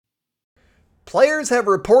Players have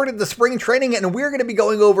reported the spring training, and we're going to be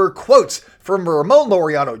going over quotes from Ramon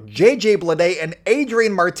Laureano, JJ Bleday, and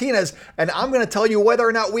Adrian Martinez, and I'm going to tell you whether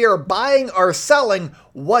or not we are buying or selling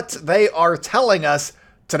what they are telling us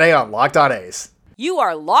today on Locked On A's. You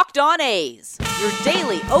are Locked On A's, your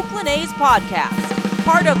daily Oakland A's podcast,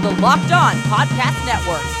 part of the Locked On Podcast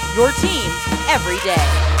Network, your team every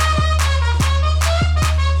day.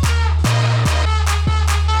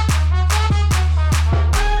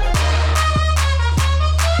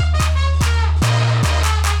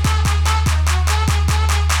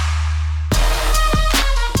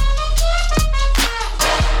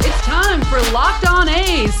 For Locked On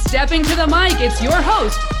A's, stepping to the mic, it's your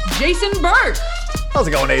host, Jason Burke. How's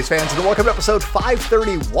it going, A's fans? And welcome to episode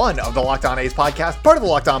 531 of the Locked On A's podcast, part of the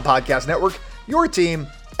Locked On Podcast Network, your team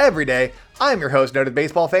every day. I'm your host, noted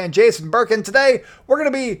baseball fan Jason Burke, and today we're going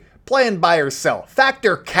to be playing buy or sell.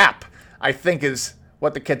 Factor cap, I think is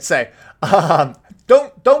what the kids say.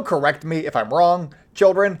 Don't correct me if I'm wrong,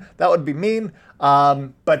 children. That would be mean.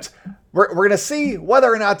 But we're going to see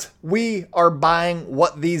whether or not we are buying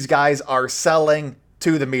what these guys are selling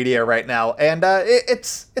to the media right now. And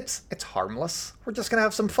it's harmless. We're just going to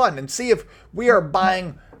have some fun and see if we are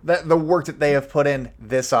buying the work that they have put in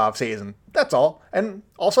this offseason. That's all. And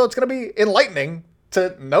also it's going to be enlightening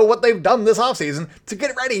to know what they've done this offseason to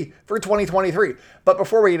get ready for 2023. But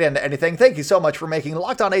before we get into anything, thank you so much for making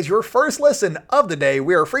Locked On A's your first listen of the day.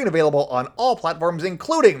 We are free and available on all platforms,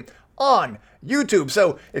 including on YouTube.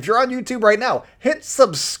 So if you're on YouTube right now, hit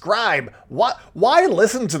subscribe. Why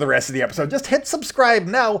listen to the rest of the episode? Just hit subscribe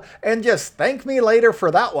now and just thank me later for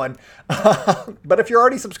that one. But if you're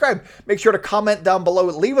already subscribed, make sure to comment down below.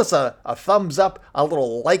 Leave us a thumbs up, a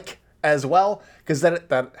little like as well, because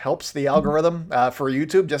that helps the algorithm for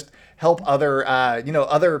YouTube. Just help other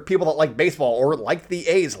other people that like baseball or like the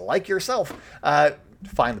A's, like yourself,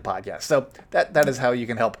 find the podcast. So that is how you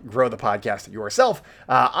can help grow the podcast yourself.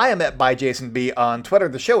 I am at @ByJasonB on Twitter.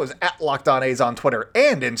 The show is at Locked On A's on Twitter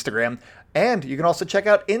and Instagram. And you can also check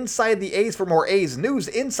out Inside the A's for more A's news,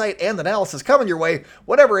 insight, and analysis coming your way.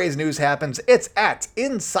 Whatever A's news happens, it's at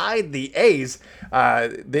Inside the A's.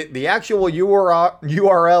 The actual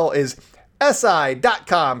URL is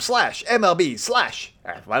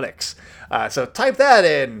si.com/MLB/athletics. So type that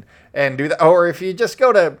in and do that. Or if you just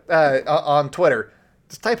go to on Twitter,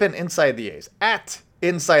 just type in Inside the A's, at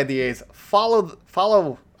Inside the A's. Follow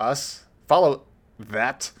us. Follow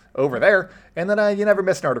that over there. And then you never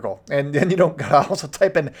miss an article. And then you don't gotta also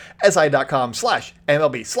type in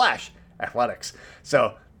si.com/MLB/athletics.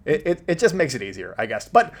 So it just makes it easier, I guess.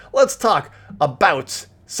 But let's talk about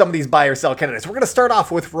some of these buy or sell candidates. We're going to start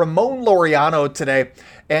off with Ramon Laureano today.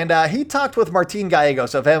 And he talked with Martin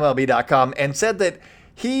Gallegos of MLB.com and said that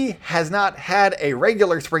he has not had a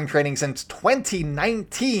regular spring training since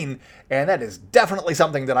 2019. And that is definitely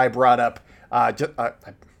something that I brought up just a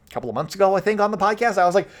couple of months ago, I think, on the podcast. I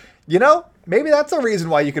was like, maybe that's a reason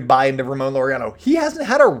why you could buy into Ramon Laureano. He hasn't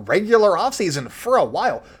had a regular offseason for a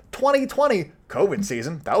while. 2020 COVID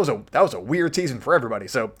season, that was a weird season for everybody.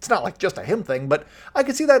 So it's not like just a him thing, but I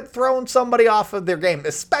could see that throwing somebody off of their game,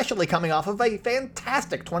 especially coming off of a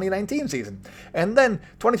fantastic 2019 season. And then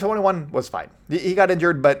 2021 was fine. He got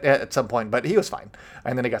injured, but at some point, but he was fine.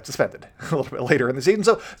 And then he got suspended a little bit later in the season.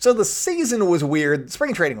 So the season was weird.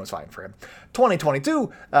 Spring training was fine for him.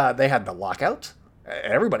 2022, they had the lockout.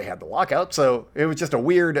 Everybody had the lockout, so it was just a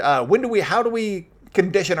weird, how do we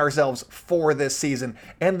condition ourselves for this season?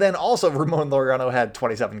 And then also Ramon Laureano had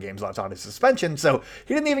 27 games left on his suspension, so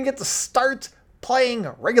he didn't even get to start playing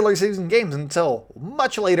regular season games until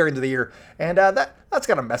much later into the year. And that's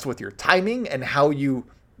going to mess with your timing and how you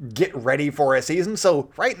get ready for a season. So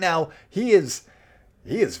right now, he is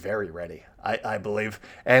very ready, I believe.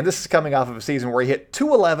 And this is coming off of a season where he hit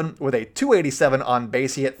 .211 with a .287 on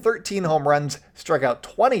base. He hit 13 home runs, struck out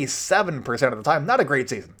 27% of the time. Not a great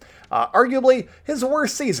season. Arguably his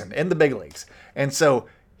worst season in the big leagues. And so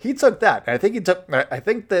he took that. I think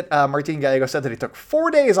that Martin Gallegos said that he took 4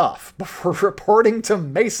 days off before reporting to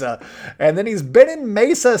Mesa. And then he's been in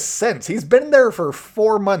Mesa since. He's been there for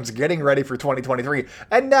 4 months getting ready for 2023.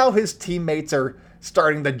 And now his teammates are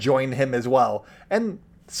starting to join him as well. And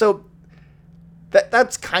so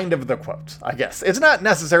that's kind of the quote, I guess. It's not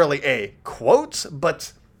necessarily a quote,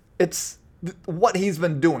 but it's what he's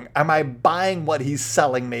been doing. Am I buying what he's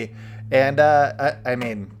selling me? And I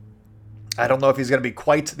mean, I don't know if he's going to be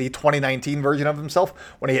quite the 2019 version of himself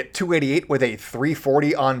when he hit .288 with a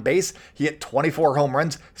 .340 on base. He hit 24 home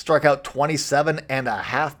runs, struck out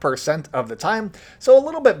 27.5% of the time. So a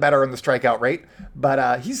little bit better in the strikeout rate,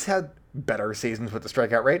 but he's had better seasons with the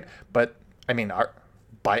strikeout rate. But I mean,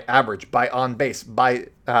 by average, by on base, by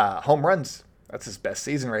home runs, that's his best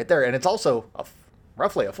season right there. And it's also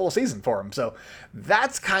roughly a full season for him. So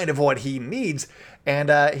that's kind of what he needs.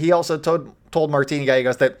 And he also told Martini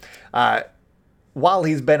Gallegos that while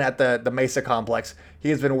he's been at the Mesa Complex, he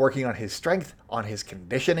has been working on his strength, on his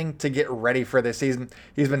conditioning to get ready for this season.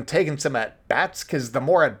 He's been taking some at-bats because the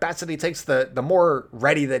more at-bats that he takes, the more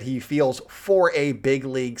ready that he feels for a big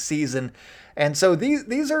league season. And so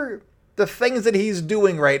these are the things that he's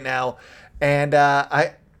doing right now. And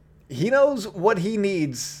he knows what he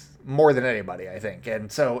needs more than anybody, I think.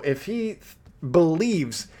 And so if he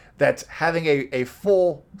believes that having a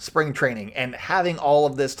full spring training and having all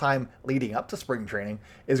of this time leading up to spring training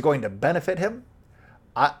is going to benefit him,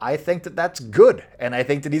 I think that that's good. And I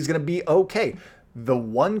think that he's going to be okay. The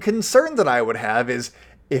one concern that I would have is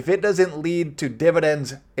if it doesn't lead to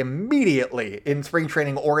dividends immediately in spring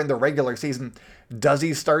training or in the regular season, does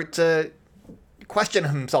he start to question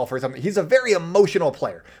himself or something? He's a very emotional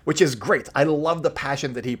player, which is great. I love the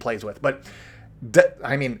passion that he plays with, but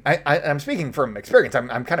I'm speaking from experience.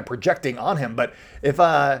 I'm kind of projecting on him, but if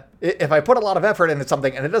I put a lot of effort into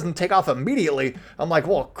something and it doesn't take off immediately, I'm like,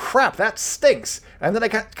 well, crap, that stinks. And then I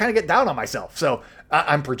kind of get down on myself. So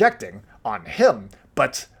I'm projecting on him,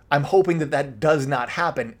 but I'm hoping that does not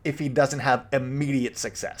happen if he doesn't have immediate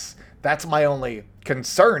success. That's my only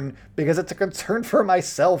concern, because it's a concern for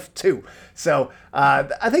myself too. So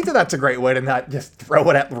I think that's a great way to not just throw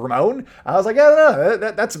it at Ramon. I was like, no,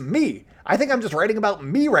 that's me. I think I'm just writing about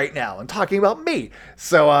me right now and talking about me.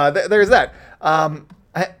 So there's that.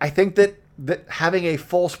 I think that having a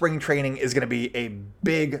full spring training is going to be a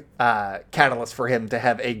big catalyst for him to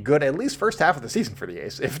have a good, at least first half of the season for the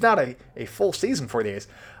A's, if not a full season for the A's.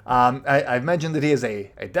 I've mentioned that he is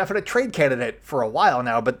a definite trade candidate for a while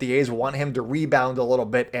now, but the A's want him to rebound a little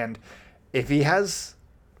bit. And if he has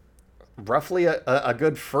roughly a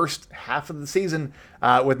good first half of the season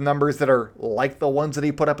with numbers that are like the ones that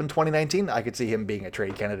he put up in 2019, I could see him being a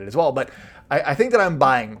trade candidate as well. But I think that I'm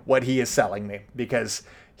buying what he is selling me, because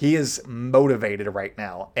he is motivated right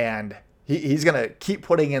now, and he's going to keep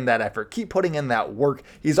putting in that effort, keep putting in that work.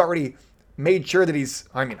 He's already made sure that he's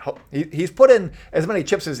put in as many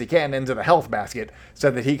chips as he can into the health basket so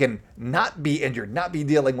that he can not be injured, not be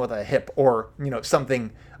dealing with a hip or,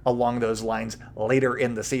 something along those lines later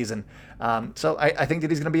in the season. So I think that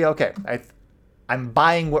he's going to be okay. I'm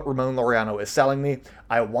buying what Ramon Laureano is selling me.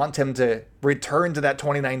 I want him to return to that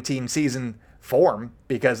 2019 season form,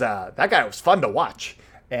 because that guy was fun to watch.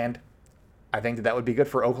 And I think that would be good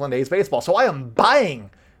for Oakland A's baseball. So I am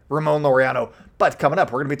buying Ramon Laureano. But coming up,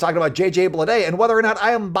 we're going to be talking about JJ Bleday and whether or not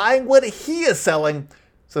I am buying what he is selling.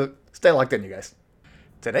 So stay locked in, you guys.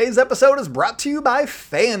 Today's episode is brought to you by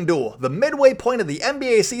FanDuel. The midway point of the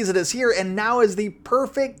NBA season is here, and now is the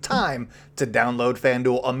perfect time to download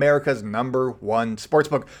FanDuel, America's #1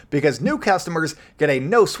 sportsbook, because new customers get a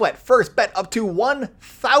no-sweat first bet up to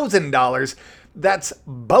 $1,000. That's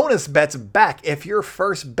bonus bets back if your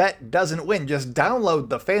first bet doesn't win. Just download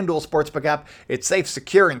the FanDuel Sportsbook app. It's safe,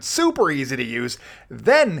 secure, and super easy to use.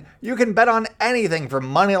 Then you can bet on anything from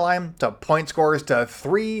money line to point scores to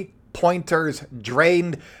three-pointers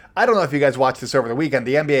drained. I don't know if you guys watched this over the weekend.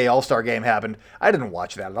 The NBA All-Star Game happened. I didn't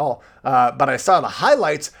watch that at all. But I saw the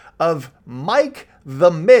highlights of Mike The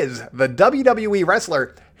Miz, the WWE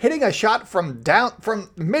wrestler, hitting a shot from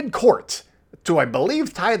mid-court to, I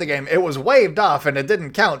believe, tie the game. It was waved off and it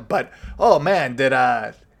didn't count, but oh man,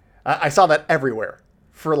 I saw that everywhere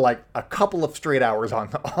for like a couple of straight hours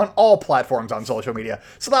on all platforms on social media.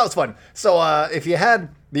 So that was fun. So if you had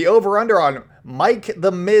the over-under on Mike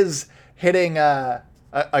The Miz hitting a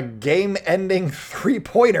game-ending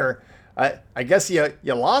three-pointer, I guess you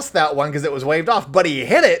lost that one because it was waved off, but he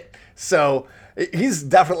hit it. So he's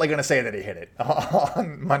definitely going to say that he hit it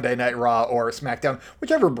on Monday Night Raw or SmackDown,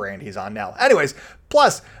 whichever brand he's on now. Anyways,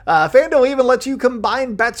 plus, FanDuel even lets you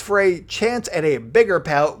combine bets for a chance at a bigger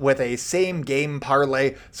payout with a same-game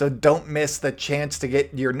parlay, so don't miss the chance to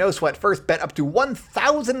get your no-sweat first bet up to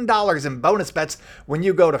 $1,000 in bonus bets when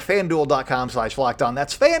you go to FanDuel.com/LockedOn.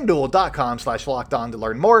 That's FanDuel.com/LockedOn to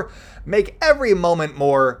learn more. Make every moment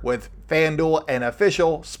more with FanDuel, an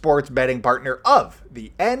official sports betting partner of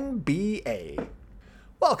the NBA.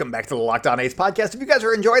 Welcome back to the Locked On A's podcast. If you guys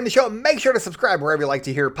are enjoying the show, make sure to subscribe wherever you like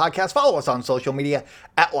to hear podcasts. Follow us on social media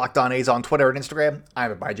at Locked On A's on Twitter and Instagram.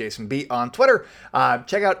 I'm at @JasonB on Twitter.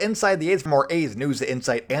 Check out Inside the A's for more A's news,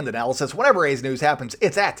 insight, and analysis. Whenever A's news happens,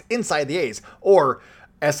 it's at Inside the A's or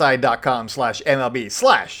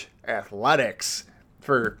si.com/MLB/athletics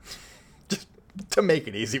for to make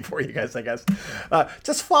it easy for you guys, I guess.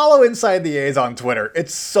 Just follow Inside the A's on Twitter.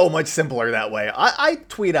 It's so much simpler that way. I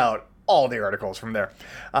tweet out all the articles from there.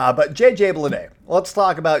 But J.J. Bleday. Let's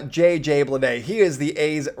talk about J.J. Bleday. He is the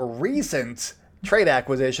A's recent trade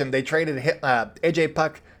acquisition. They traded A.J.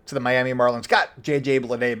 Puck to the Miami Marlins, got J.J.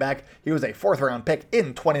 Bleday back. He was a 4th-round pick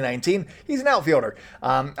in 2019. He's an outfielder.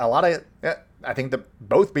 I think that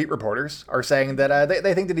both beat reporters are saying that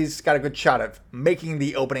they think that he's got a good shot at making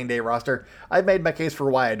the opening day roster. I've made my case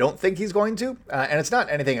for why I don't think he's going to, and it's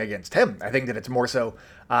not anything against him. I think that it's more so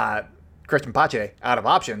Christian Pache out of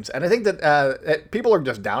options, and I think that people are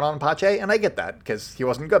just down on Pache, and I get that because he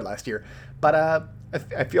wasn't good last year. But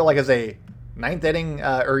I feel like as a ninth inning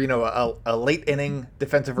a late inning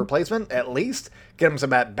defensive replacement, at least get him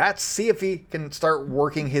some at bats, see if he can start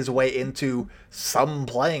working his way into some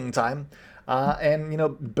playing time.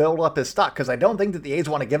 And build up his stock, because I don't think that the A's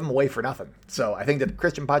want to give him away for nothing. So I think that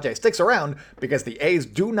Christian Pache sticks around because the A's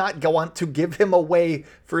do not want to give him away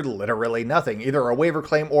for literally nothing, either a waiver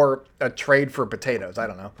claim or a trade for potatoes. I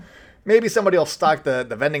don't know. Maybe somebody will stock the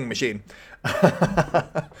vending machine.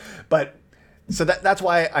 But so that's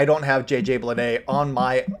why I don't have J.J. Bleday on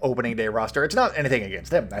my opening day roster. It's not anything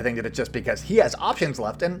against him. I think that it's just because he has options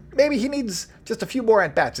left, and maybe he needs just a few more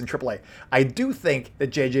at-bats in AAA. I do think that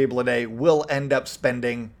J.J. Bleday will end up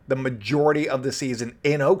spending the majority of the season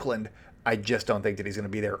in Oakland. I just don't think that he's going to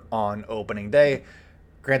be there on opening day.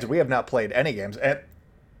 Granted, we have not played any games, and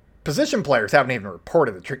position players haven't even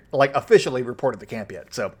officially reported the camp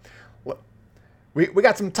yet. So we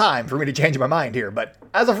got some time for me to change my mind here, but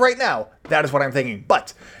as of right now, that is what I'm thinking.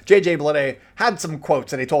 But J.J. Bleday had some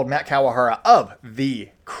quotes that he told Matt Kawahara of the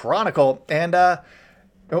Chronicle, and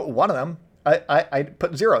one of them I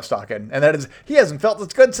put zero stock in, and that is he hasn't felt this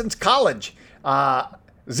good since college.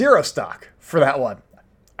 Zero stock for that one.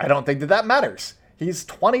 I don't think that matters. He's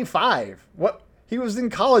 25. What? He was in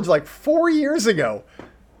college like 4 years ago.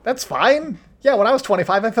 That's fine. Yeah, when I was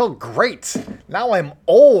 25, I felt great. Now I'm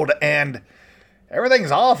old and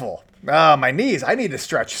everything's awful. My knees, I need to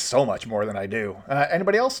stretch so much more than I do.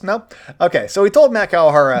 Anybody else? No? Okay, so he told Matt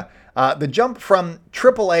Kawahara the jump from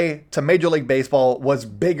AAA to Major League Baseball was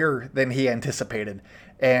bigger than he anticipated.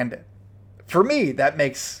 And for me, that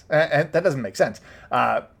doesn't make sense.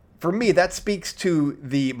 For me, that speaks to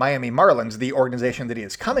the Miami Marlins, the organization that he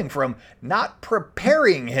is coming from, not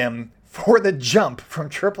preparing him for the jump from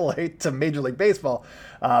AAA to Major League Baseball,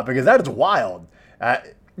 because that is wild.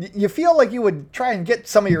 You feel like you would try and get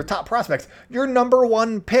some of your top prospects, your number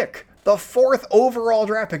 1 pick, the 4th overall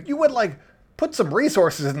draft pick. You would put some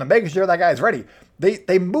resources into making sure that guy's ready.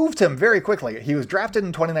 They moved him very quickly. He was drafted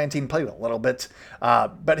in 2019, played a little bit,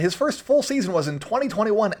 but his first full season was in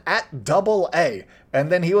 2021 at AA,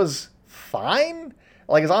 and then he was fine.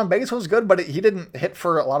 His on base was good, but he didn't hit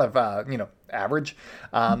for a lot of average,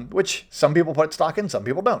 which some people put stock in, some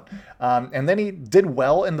people don't. And then he did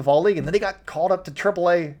well in the fall league, and then he got called up to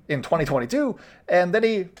AAA in 2022, and then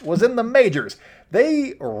he was in the majors.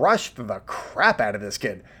 They rushed the crap out of this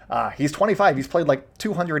kid. He's 25. He's played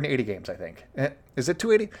 280 games, I think. Is it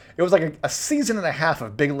 280? It was a season and a half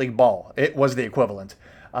of big league ball. It was the equivalent.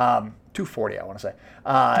 240, I want to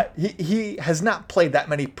say. He has not played that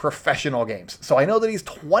many professional games. So I know that he's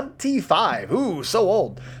 25. Ooh, so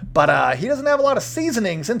old. But he doesn't have a lot of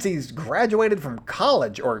seasoning since he's graduated from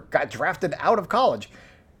college or got drafted out of college.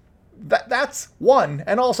 That's one.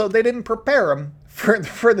 And also, they didn't prepare him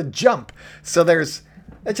for the jump. So it's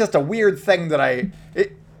just a weird thing that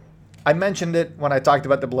I mentioned it when I talked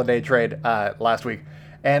about the Bleday trade last week.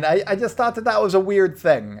 And I just thought that was a weird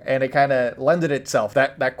thing, and it kind of lended itself.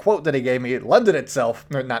 That quote that he gave me, it lended itself.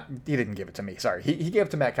 Or not, he didn't give it to me. Sorry, he gave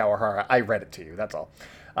it to Matt Kawahara. I read it to you. That's all.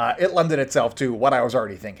 It lended itself to what I was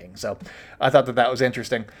already thinking. So I thought that was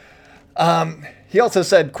interesting. He also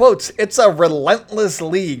said, quotes, "It's a relentless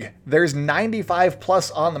league. There's 95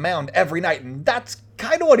 plus on the mound every night," and that's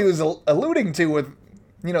kind of what he was alluding to with,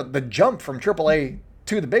 the jump from AAA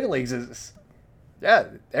to the big leagues. Is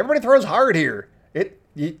everybody throws hard here.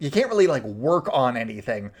 You can't really work on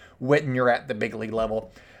anything when you're at the big league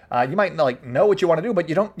level. You might know what you want to do, but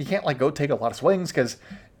you can't go take a lot of swings because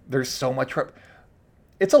there's so much.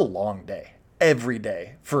 It's a long day every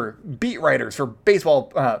day for beat writers, for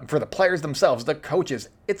baseball, for the players themselves, the coaches.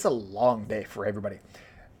 It's a long day for everybody.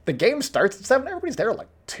 The game starts at 7. Everybody's there at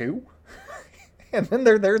 2, and then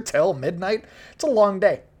they're there till midnight. It's a long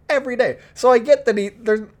day every day. So I get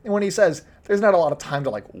that when he says there's not a lot of time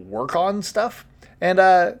to work on stuff. And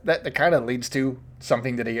that kind of leads to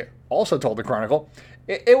something that he also told the Chronicle.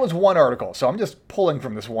 It was one article, so I'm just pulling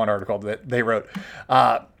from this one article that they wrote.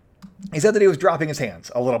 He said that he was dropping his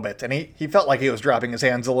hands a little bit, and he felt like he was dropping his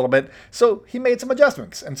hands a little bit, so he made some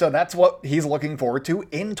adjustments. And so that's what he's looking forward to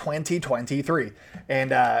in 2023.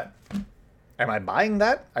 And Am I buying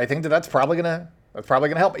that? I think that's probably gonna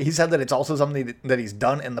help. He said that it's also something that he's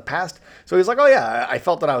done in the past. So he's like, oh yeah, I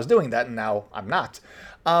felt that I was doing that, and now I'm not.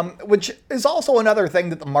 Which is also another thing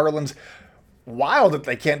that the Marlins, wild that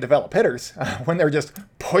they can't develop hitters when they're just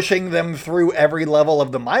pushing them through every level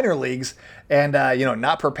of the minor leagues and,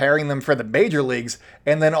 not preparing them for the major leagues,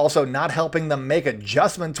 and then also not helping them make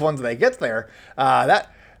adjustments once they get there.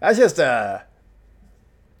 That's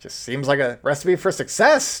just seems like a recipe for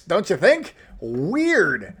success, don't you think?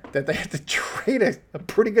 Weird that they had to trade a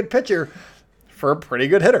pretty good pitcher for a pretty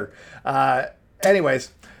good hitter.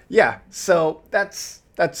 Anyways, yeah, so that's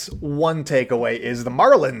one takeaway is the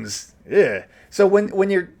Marlins. Yeah. So when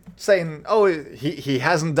you're saying, oh, he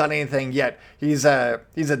hasn't done anything yet, he's a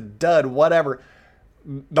dud, whatever,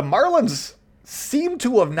 the Marlins seem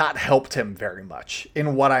to have not helped him very much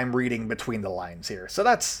in what I'm reading between the lines here. So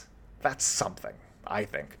that's something, I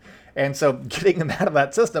think. And so getting him out of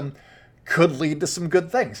that system could lead to some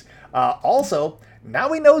good things. Also,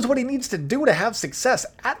 now he knows what he needs to do to have success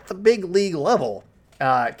at the big league level.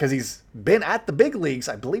 Because he's been at the big leagues.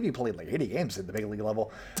 I believe he played like 80 games at the big league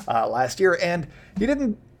level last year, and he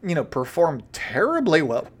didn't, perform terribly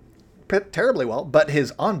well, but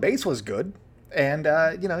his on base was good, and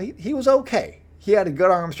he was okay. He had a good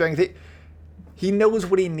arm strength. He knows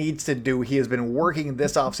what he needs to do. He has been working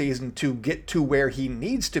this offseason to get to where he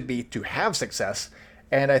needs to be to have success,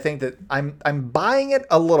 and I think that I'm buying it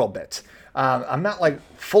a little bit. I'm not like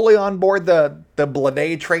fully on board the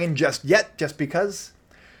Bleday train just yet, just because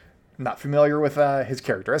I'm not familiar with his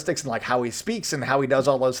characteristics and like how he speaks and how he does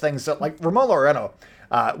all those things. So like Ramon Laureano,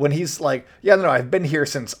 when he's like, yeah, no, I've been here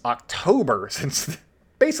since October,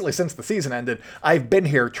 basically since the season ended, I've been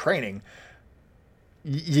here training.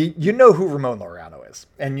 You know who Ramon Laureano is,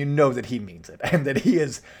 and you know that he means it, and that he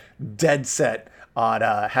is dead set on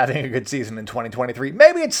having a good season in 2023.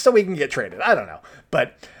 Maybe it's so he can get traded. I don't know,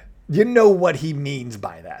 but you know what he means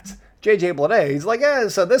by that. JJ Bleday, he's like, yeah,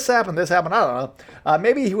 so this happened, I don't know.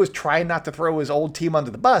 Maybe he was trying not to throw his old team under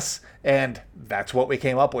the bus, and that's what we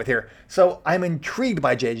came up with here. So I'm intrigued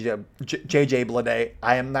by JJ Bleday.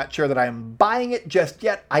 I am not sure that I am buying it just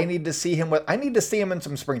yet. I need to see him in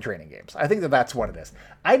some spring training games. I think that that's what it is.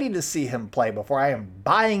 I need to see him play before I am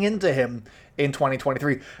buying into him in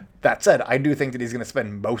 2023. That said, I do think that he's going to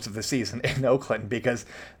spend most of the season in Oakland because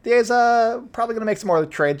the A's probably going to make some more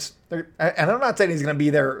trades. And I'm not saying he's going to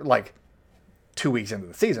be there like 2 weeks into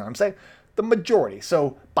the season. I'm saying the majority.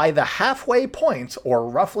 So by the halfway point, or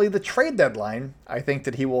roughly the trade deadline, I think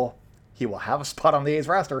that he will have a spot on the A's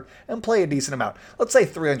roster and play a decent amount. Let's say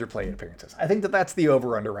 300 plate appearances. I think that that's the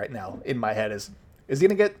over-under right now in my head. Is he going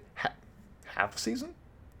to get half a season?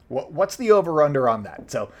 What's the over-under on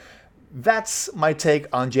that? So that's my take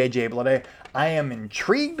on JJ Bleday. I am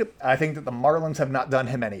intrigued. I think that the Marlins have not done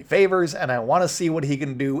him any favors, and I want to see what he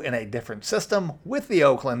can do in a different system with the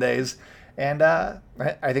Oakland A's. And I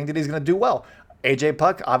think that he's going to do well. AJ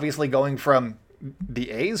Puk, obviously going from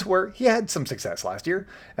the A's, where he had some success last year,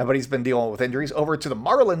 but he's been dealing with injuries, over to the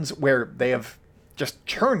Marlins, where they have just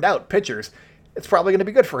churned out pitchers. It's probably going to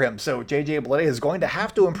be good for him. So JJ Bleday is going to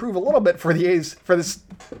have to improve a little bit for the A's, for this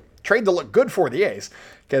trade to look good for the A's,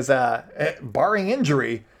 because barring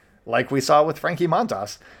injury, like we saw with Frankie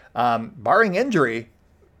Montas, barring injury,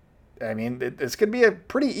 I mean, this could be a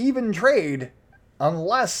pretty even trade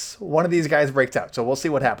unless one of these guys breaks out. So we'll see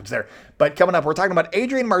what happens there. But coming up, we're talking about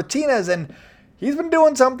Adrian Martinez, and he's been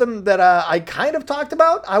doing something that I kind of talked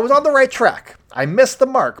about. I was on the right track. I missed the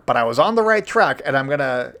mark, but I was on the right track, and I'm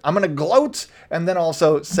gonna gloat and then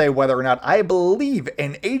also say whether or not I believe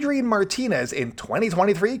in Adrian Martinez in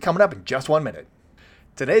 2023, coming up in just 1 minute.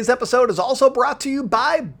 Today's episode is also brought to you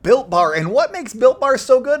by Built Bar. And what makes Built Bar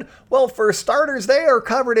so good? Well, for starters, they are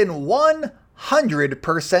covered in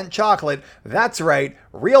 100% chocolate. That's right,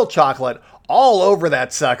 real chocolate all over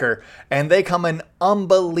that sucker. And they come in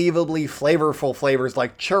unbelievably flavorful flavors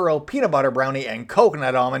like churro, peanut butter brownie, and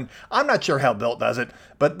coconut almond. I'm not sure how Built does it,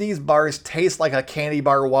 but these bars taste like a candy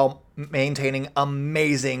bar while maintaining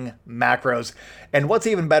amazing macros. And what's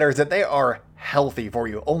even better is that they are healthy for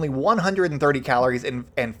you. Only 130 calories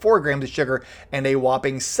and 4 grams of sugar and a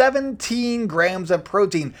whopping 17 grams of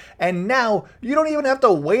protein. And now you don't even have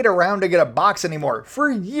to wait around to get a box anymore.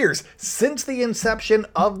 For years, since the inception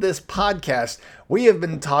of this podcast, we have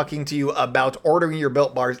been talking to you about ordering your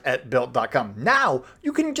Built Bars at Built.com. Now,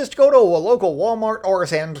 you can just go to a local Walmart or a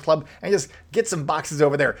Sam's Club and just get some boxes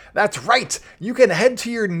over there. That's right! You can head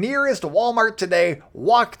to your nearest Walmart today,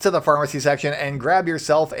 walk to the pharmacy section, and grab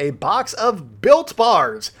yourself a box of Built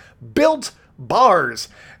Bars. Built bars.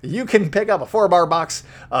 You can pick up a 4-bar box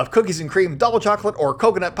of cookies and cream, double chocolate, or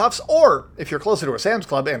coconut puffs, or if you're closer to a Sam's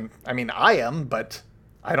Club, and I mean, I am, but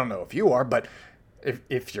I don't know if you are, but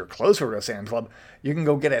if you're closer to a Sam's Club, you can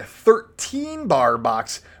go get a 13-bar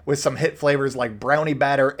box with some hit flavors like brownie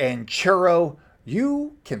batter and churro.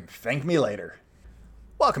 You can thank me later.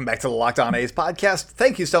 Welcome back to the Locked On A's podcast.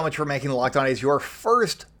 Thank you so much for making the Locked On A's your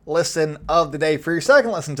first listen of the day. For your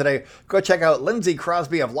second listen today, go check out Lindsey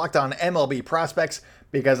Crosby of Locked On MLB Prospects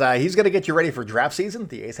because he's going to get you ready for draft season.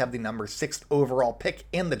 The A's have the number 6th overall pick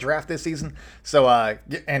in the draft this season. So,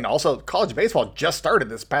 and also college baseball just started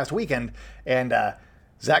this past weekend. And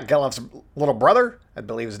Zach Gelof's little brother, I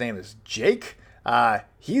believe his name is Jake,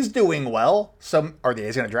 he's doing well. So are the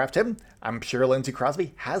A's going to draft him? I'm sure Lindsey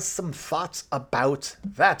Crosby has some thoughts about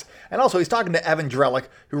that. And also, he's talking to Evan Drellich,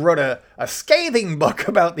 who wrote a scathing book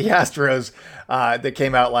about the Astros that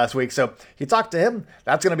came out last week. So he talked to him.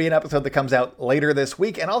 That's going to be an episode that comes out later this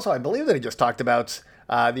week. And also, I believe that he just talked about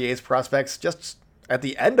the A's prospects just at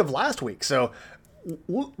the end of last week. So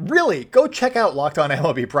really, go check out Locked On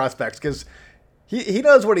MLB Prospects because he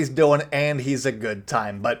knows what he's doing and he's a good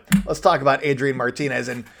time. But let's talk about Adrian Martinez.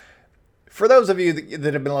 And for those of you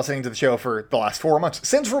that have been listening to the show for the last 4 months,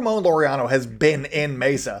 since Ramon Laureano has been in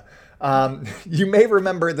Mesa, you may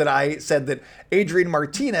remember that I said that Adrian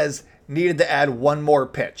Martinez needed to add one more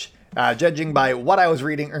pitch. Judging by what I was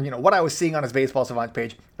reading, or what I was seeing on his Baseball Savant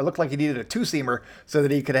page, it looked like he needed a 2-seamer so that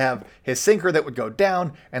he could have his sinker that would go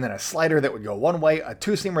down, and then a slider that would go one way, a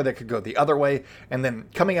 2-seamer that could go the other way, and then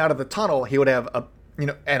coming out of the tunnel, he would have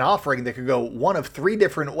an offering that could go one of 3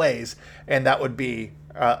 different ways, and that would be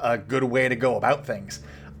a good way to go about things,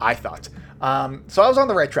 I thought. So I was on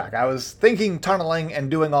the right track. I was thinking tunneling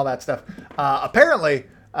and doing all that stuff. Apparently,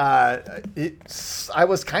 I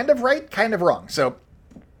was kind of right, kind of wrong. So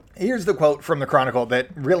here's the quote from the Chronicle that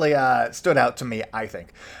really stood out to me, I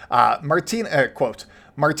think. Quote,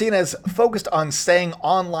 Martinez focused on staying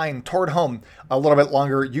online toward home a little bit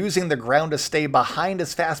longer, using the ground to stay behind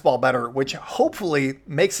his fastball better, which hopefully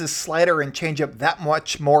makes his slider and changeup that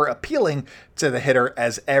much more appealing to the hitter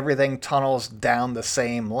as everything tunnels down the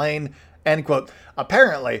same lane. End quote.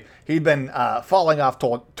 Apparently, he'd been falling off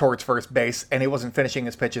towards first base, and he wasn't finishing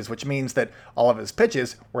his pitches, which means that all of his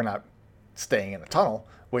pitches were not staying in the tunnel,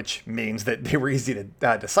 which means that they were easy to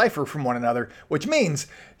decipher from one another, which means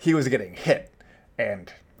he was getting hit.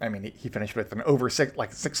 And I mean, he finished with an over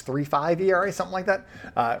 6.35 ERA, something like that.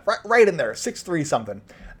 Right in there, 6.3 something.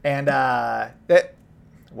 And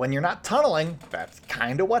when you're not tunneling, that's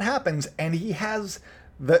kind of what happens. And he has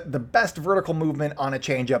the best vertical movement on a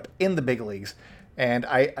changeup in the big leagues. And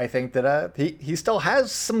I think that he still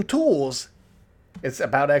has some tools. It's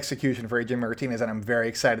about execution for Adrian Martinez, and I'm very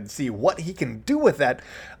excited to see what he can do with that.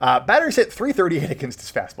 Batters hit .338 against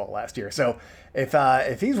his fastball last year, so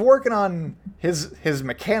if he's working on his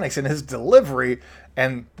mechanics and his delivery,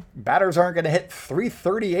 and batters aren't going to hit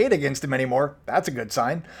 .338 against him anymore, that's a good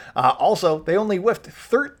sign. Also, they only whiffed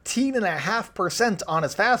 13.5% on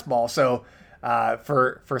his fastball, so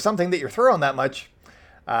for something that you're throwing that much,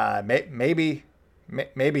 maybe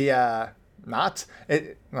not. Not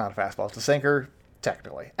a fastball, it's a sinker.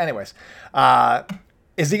 Technically. Anyways,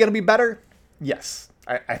 is he going to be better? Yes.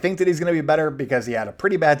 I think that he's going to be better because he had a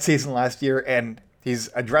pretty bad season last year, and he's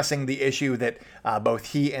addressing the issue that both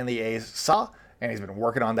he and the A's saw, and he's been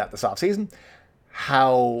working on that this offseason.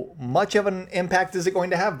 How much of an impact is it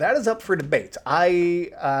going to have? That is up for debate.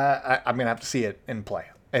 I'm going to have to see it in play.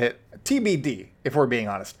 TBD, if we're being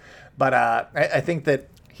honest. But I think that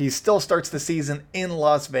he still starts the season in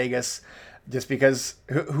Las Vegas, just because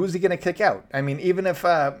who's he going to kick out? I mean, even if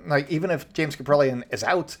James Kaprielian is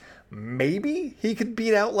out, maybe he could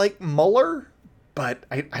beat out like Muller, but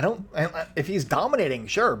I don't. If he's dominating,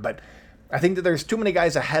 sure, but I think that there's too many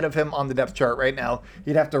guys ahead of him on the depth chart right now.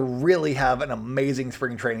 He'd have to really have an amazing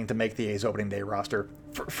spring training to make the A's opening day roster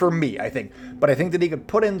for me, I think. But I think that he could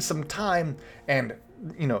put in some time and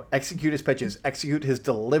execute his pitches, execute his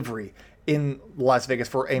delivery in Las Vegas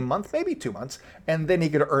for a month, maybe 2 months, and then he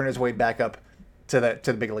could earn his way back up to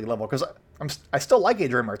the big league level. Because I still like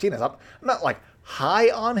Adrian Martinez. I'm not like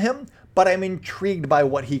high on him, but I'm intrigued by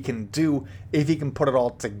what he can do if he can put it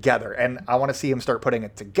all together. And I want to see him start putting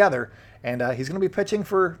it together. And he's going to be pitching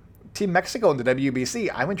for Team Mexico in the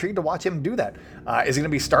WBC. I'm intrigued to watch him do that. Is he going to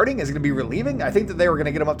be starting? Is he going to be relieving? I think that they were going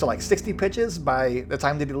to get him up to like 60 pitches by the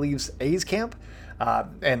time that he leaves A's camp.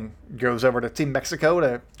 And goes over to Team Mexico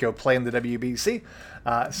to go play in the WBC.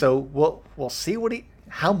 So we'll see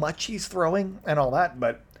how much he's throwing and all that.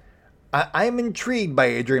 But I'm intrigued by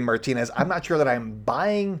Adrian Martinez. I'm not sure that I'm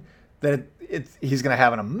buying that he's going to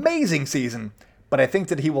have an amazing season, but I think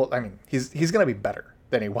that he will. I mean, he's going to be better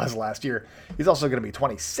than he was last year. He's also going to be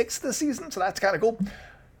 26 this season, so that's kind of cool.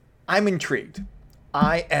 I'm intrigued.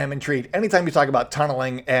 I am intrigued. Anytime you talk about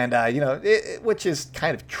tunneling and, which is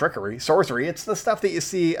kind of trickery, sorcery, it's the stuff that you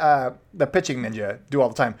see the pitching ninja do all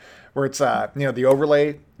the time, where it's, the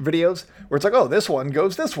overlay videos, where it's like, oh, this one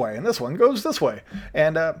goes this way, and this one goes this way.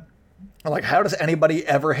 And, like, how does anybody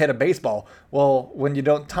ever hit a baseball? Well, when you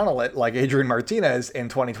don't tunnel it like Adrian Martinez in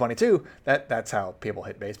 2022, that's how people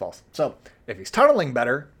hit baseballs. So if he's tunneling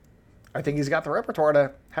better, I think he's got the repertoire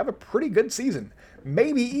to have a pretty good season.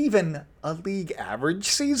 Maybe even a league average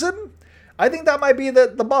season. I think that might be the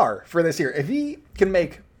bar for this year. If he can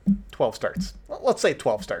make 12 starts, let's say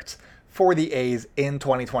 12 starts for the A's in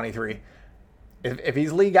 2023, if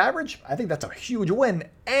he's league average, I think that's a huge win.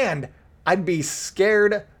 And I'd be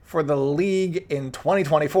scared for the league in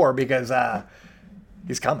 2024 because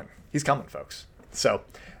he's coming. He's coming, folks. So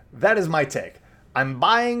that is my take. I'm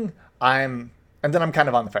buying, and then I'm kind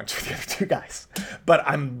of on the fence with the other two guys. But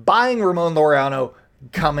I'm buying Ramon Laureano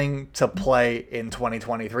coming to play in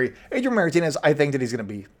 2023. Adrian Martinez, I think that he's going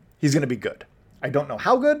to be good. I don't know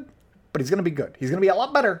how good, but he's going to be good. He's going to be a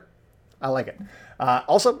lot better. I like it.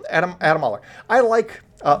 Also, Adam Muller. I like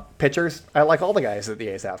pitchers. I like all the guys that the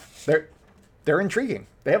A's have. They're intriguing.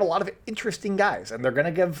 They have a lot of interesting guys, and they're going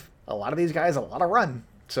to give a lot of these guys a lot of run.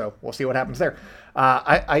 So we'll see what happens there.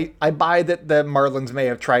 I buy that the Marlins may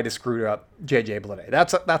have tried to screw up J.J. Bleday.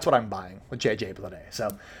 That's what I'm buying with J.J. Bleday. So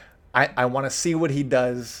I want to see what he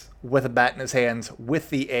does with a bat in his hands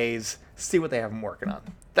with the A's, see what they have him working on.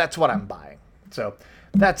 That's what I'm buying. So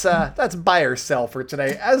that's buy or sell for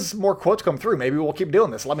today. As more quotes come through, maybe we'll keep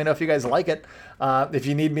doing this. Let me know if you guys like it. If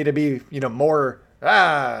you need me to be, more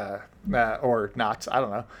or not. I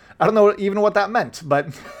don't know. I don't know even what that meant, but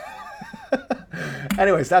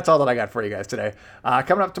anyways, that's all that I got for you guys today.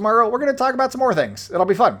 Coming up tomorrow, we're going to talk about some more things. It'll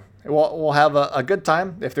be fun. We'll have a good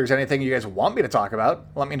time. If there's anything you guys want me to talk about,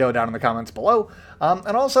 let me know down in the comments below.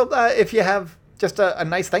 And also, if you have just a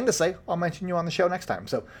nice thing to say, I'll mention you on the show next time.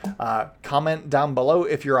 So comment down below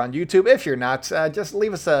if you're on YouTube. If you're not, just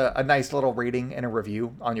leave us a nice little rating and a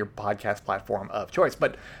review on your podcast platform of choice.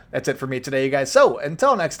 But that's it for me today, you guys. So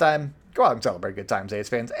until next time, go out and celebrate good times, A's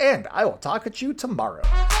fans, and I will talk at you tomorrow.